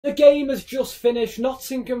The game has just finished.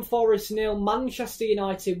 Nottingham Forest 0, Manchester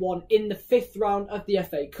United 1 in the 5th round of the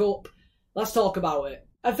FA Cup. Let's talk about it.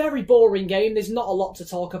 A very boring game. There's not a lot to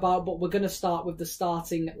talk about, but we're going to start with the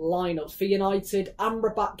starting lineups. For United,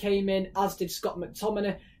 Amrabat came in, as did Scott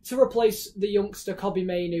McTominay, to replace the youngster Kobbie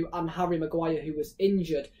Mainoo and Harry Maguire, who was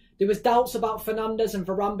injured. There was doubts about Fernandes and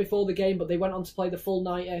Varane before the game, but they went on to play the full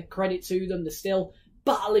 90. Credit to them. They're still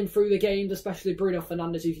battling through the games, especially Bruno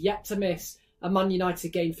Fernandes, who's yet to miss a Man United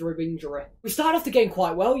game through injury. We started off the game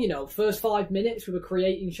quite well, you know. First 5 minutes, we were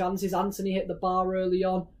creating chances. Anthony hit the bar early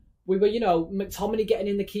on. We were, you know, McTominay getting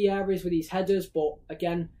in the key areas with these headers, but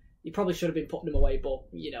again, you probably should have been putting them away, but,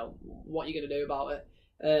 you know, what are you going to do about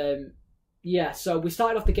it? Yeah, so we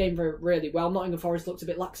started off the game really well. Nottingham Forest looked a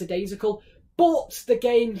bit lackadaisical, but the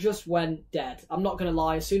game just went dead. I'm not going to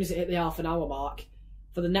lie, as soon as it hit the half an hour mark,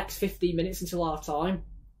 for the next 15 minutes until half time,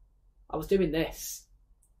 I was doing this.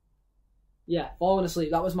 Yeah, falling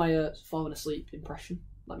asleep. That was my falling asleep impression.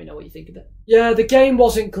 Let me know what you think of it. Yeah, the game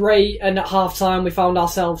wasn't great, and at half-time we found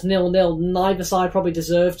ourselves 0-0. Neither side probably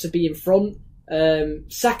deserved to be in front.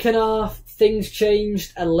 Second half, things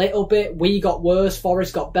changed a little bit. We got worse,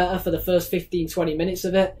 Forest got better for the first 15-20 minutes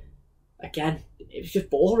of it. Again, it was just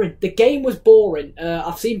boring. The game was boring.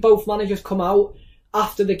 I've seen both managers come out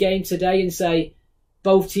after the game today and say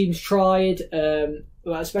both teams tried,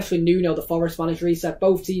 especially Nuno, the Forest manager. He said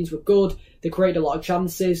both teams were good. They created a lot of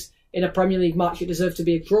chances. In a Premier League match, it deserved to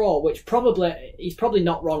be a draw, which he's probably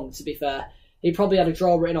not wrong, to be fair. He probably had a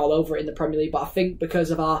draw written all over it in the Premier League, but I think because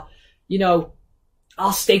of our, you know,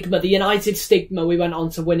 our stigma, the United stigma, we went on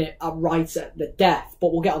to win it right at the death,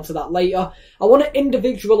 but we'll get onto that later. I want to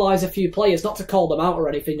individualise a few players, not to call them out or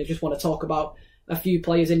anything, I just want to talk about a few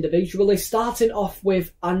players individually, starting off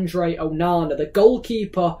with Andre Onana, the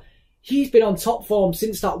goalkeeper. He's been on top form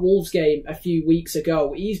since that Wolves game a few weeks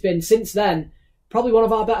ago. He's been, since then, probably one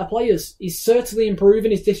of our better players. He's certainly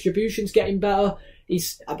improving. His distribution's getting better.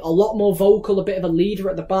 He's a lot more vocal, a bit of a leader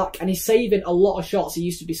at the back, and he's saving a lot of shots. He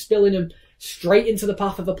used to be spilling them straight into the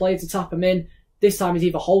path of the player to tap him in. This time he's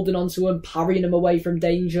either holding onto him, parrying him away from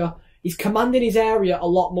danger. He's commanding his area a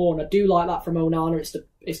lot more, and I do like that from Onana.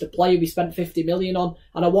 It's the player we spent 50 million on,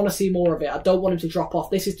 and I want to see more of it. I don't want him to drop off.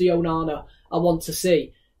 This is the Onana I want to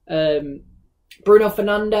see. Bruno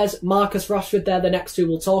Fernandes, Marcus Rashford, they're the next two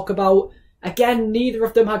we'll talk about. Again, neither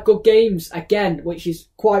of them had good games, again, which is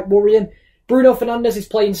quite worrying. Bruno Fernandes is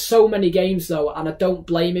playing so many games, though, and I don't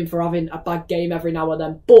blame him for having a bad game every now and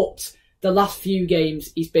then, but the last few games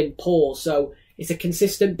he's been poor, so it's a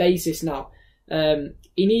consistent basis now.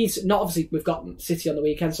 He needs, not obviously, we've got City on the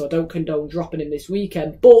weekend, so I don't condone dropping him this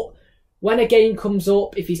weekend, but when a game comes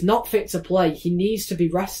up, if he's not fit to play, he needs to be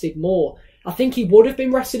rested more. I think he would have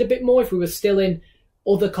been rested a bit more if we were still in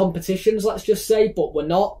other competitions, let's just say, but we're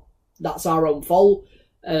not. That's our own fault.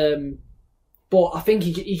 But I think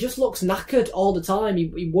he just looks knackered all the time.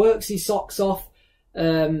 He works his socks off.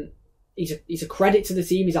 He's a credit to the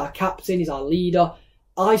team. He's our captain. He's our leader.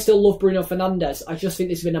 I still love Bruno Fernandes. I just think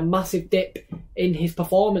there's been a massive dip in his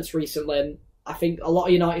performance recently, and I think a lot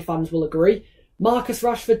of United fans will agree. Marcus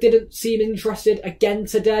Rashford didn't seem interested again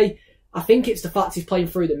today. I think it's the fact he's playing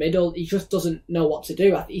through the middle. He just doesn't know what to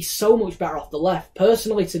do. He's so much better off the left.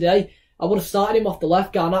 Personally today, I would have started him off the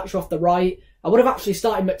left, Garnacho off the right. I would have actually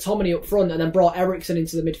started McTominay up front and then brought Eriksen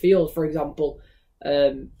into the midfield, for example.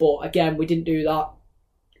 But again, we didn't do that.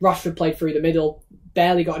 Rashford played through the middle,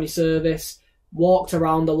 barely got any service, walked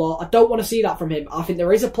around a lot. I don't want to see that from him. I think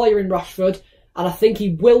there is a player in Rashford, and I think he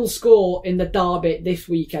will score in the derby this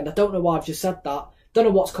weekend. I don't know why I've just said that. Don't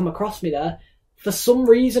know what's come across me there. For some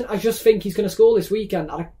reason, I just think he's going to score this weekend.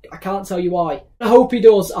 I can't tell you why. I hope he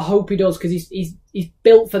does. I hope he does, because he's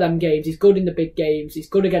built for them games. He's good in the big games. He's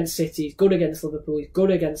good against City. He's good against Liverpool. He's good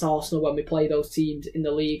against Arsenal when we play those teams in the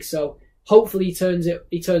league. So hopefully he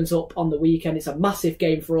turns up on the weekend. It's a massive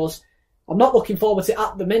game for us. I'm not looking forward to it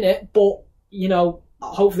at the minute, but, you know,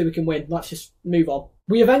 hopefully we can win. Let's just move on.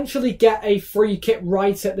 We eventually get a free kick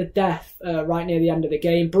right at the death, right near the end of the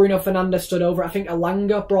game. Bruno Fernandes stood over. I think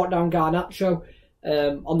Elanga brought down Garnacho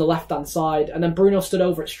on the left-hand side. And then Bruno stood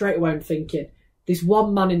over it straight away. I'm thinking, there's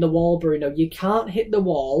one man in the wall, Bruno. You can't hit the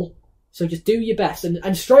wall, so just do your best.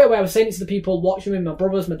 And straight away I was saying it to the people watching me, my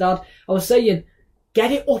brothers, my dad. I was saying,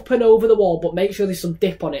 get it up and over the wall, but make sure there's some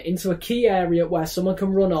dip on it into a key area where someone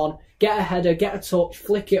can run on, get a header, get a touch,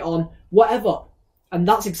 flick it on, whatever. And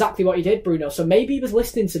that's exactly what he did, Bruno. So maybe he was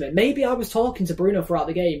listening to me. Maybe I was talking to Bruno throughout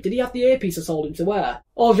the game. Did he have the earpiece I told him to wear?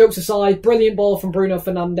 All jokes aside, brilliant ball from Bruno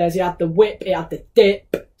Fernandes. He had the whip, he had the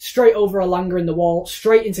dip, straight over Elanga in the wall,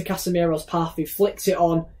 straight into Casemiro's path, who flicks it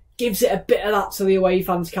on, gives it a bit of that to the away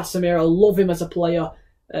fans. Casemiro, love him as a player.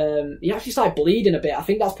 He actually started bleeding a bit. I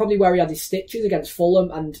think that's probably where he had his stitches against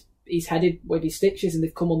Fulham, and he's headed with his stitches and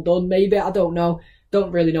they've come undone. Maybe, I don't know.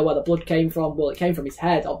 Don't really know where the blood came from. Well, it came from his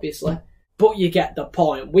head, obviously. But you get the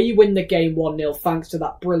point. We win the game 1-0 thanks to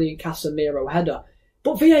that brilliant Casemiro header.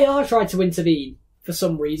 But VAR tried to intervene for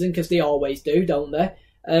some reason, because they always do, don't they?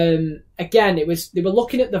 Again, they were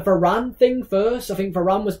looking at the Varane thing first. I think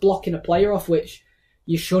Varane was blocking a player off, which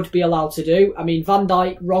you should be allowed to do. I mean, Van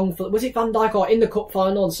Dijk wrongfully... Was it Van Dijk or in the cup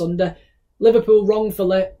final on Sunday? Liverpool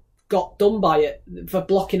wrongfully got done by it for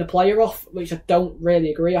blocking a player off, which I don't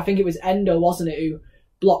really agree. I think it was Endo, wasn't it, who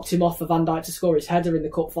blocked him off for Van Dijk to score his header in the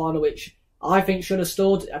cup final, which I think should have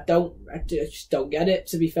stood. I just don't get it,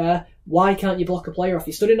 to be fair. Why can't you block a player off?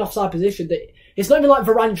 He stood in offside position. It's not even like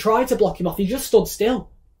Varane tried to block him off. He just stood still.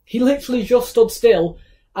 He literally just stood still,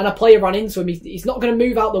 and a player ran into him. He's not going to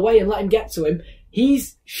move out the way and let him get to him. He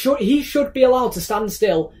should be allowed to stand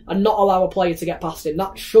still and not allow a player to get past him.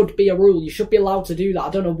 That should be a rule. You should be allowed to do that. I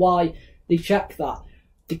don't know why they checked that.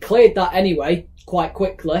 They cleared that anyway, quite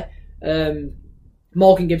quickly.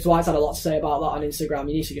 Morgan Gibbs-White's had a lot to say about that on Instagram.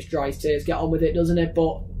 He needs to just dry his tears, get on with it, doesn't it?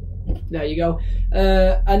 But there you go.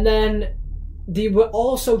 And then they were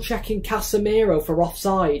also checking Casemiro for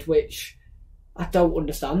offside, which I don't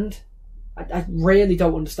understand. I really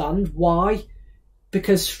don't understand. Why?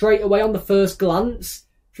 Because straight away on the first glance,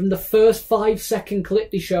 from the first 5-second clip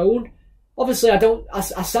they shown, obviously I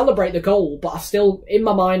celebrate the goal, but in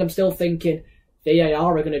my mind, I'm still thinking,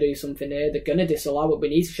 VAR are going to do something here. They're going to disallow it. We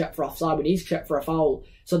need to check for offside. We need to check for a foul.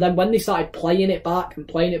 So then when they started playing it back,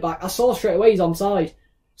 I saw straight away he's onside.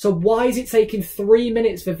 So why is it taking 3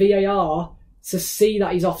 minutes for VAR to see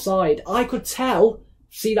that he's offside? I can tell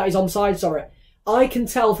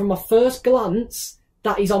from my first glance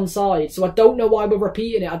that he's onside. So I don't know why we're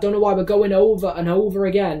repeating it. I don't know why we're going over and over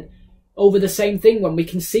again over the same thing when we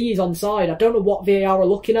can see he's onside. I don't know what VAR are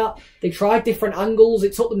looking at. They tried different angles.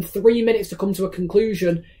 It took them 3 minutes to come to a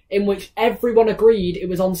conclusion in which everyone agreed it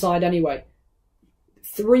was onside anyway.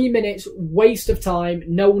 3 minutes, waste of time,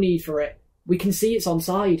 no need for it. We can see it's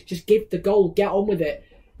onside. Just give the goal, get on with it.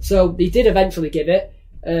 So they did eventually give it.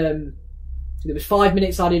 There was 5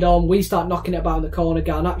 minutes added on. We start knocking it about in the corner.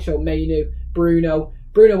 Garnacho, Mainu, Bruno.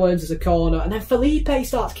 Bruno earns us a corner. And then Felipe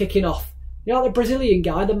starts kicking off. You know, the Brazilian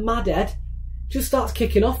guy, the madhead, just starts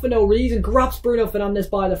kicking off for no reason. Grabs Bruno Fernandes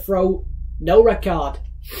by the throat. No red card.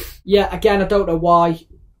 Yeah, again, I don't know why.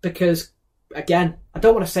 Because, again, I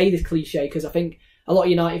don't want to say this cliche because I think a lot of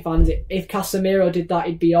United fans, if Casemiro did that,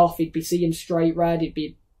 he'd be off. He'd be seeing straight red. He'd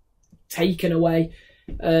be taken away.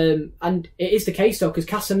 And it is the case though, because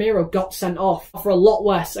Casemiro got sent off for a lot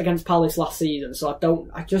less against Palace last season. So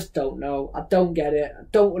I just don't know. I don't get it. I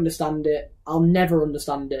don't understand it. I'll never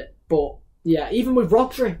understand it. But yeah, even with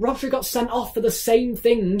Rodri got sent off for the same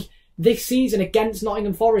thing this season against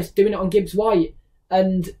Nottingham Forest, doing it on Gibbs-White.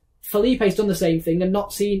 And Felipe's done the same thing and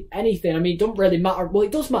not seen anything. I mean, it doesn't really matter. Well,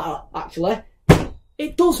 it does matter, actually.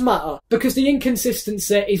 It does matter, because the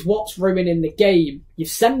inconsistency is what's ruining the game. You're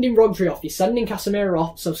sending Rodri off, you're sending Casemiro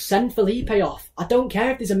off, so send Felipe off. I don't care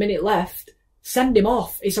if there's a minute left. Send him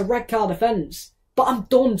off. It's a red card offence. But I'm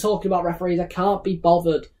done talking about referees. I can't be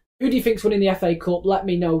bothered. Who do you think's winning the FA Cup? Let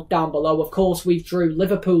me know down below. Of course, we've drew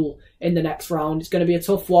Liverpool in the next round. It's going to be a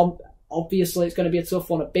tough one. Obviously, it's going to be a tough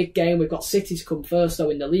one, a big game. We've got City to come first, though,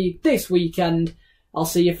 in the league this weekend. I'll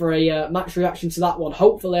see you for a match reaction to that one.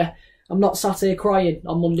 Hopefully, I'm not sat here crying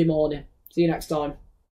on Monday morning. See you next time.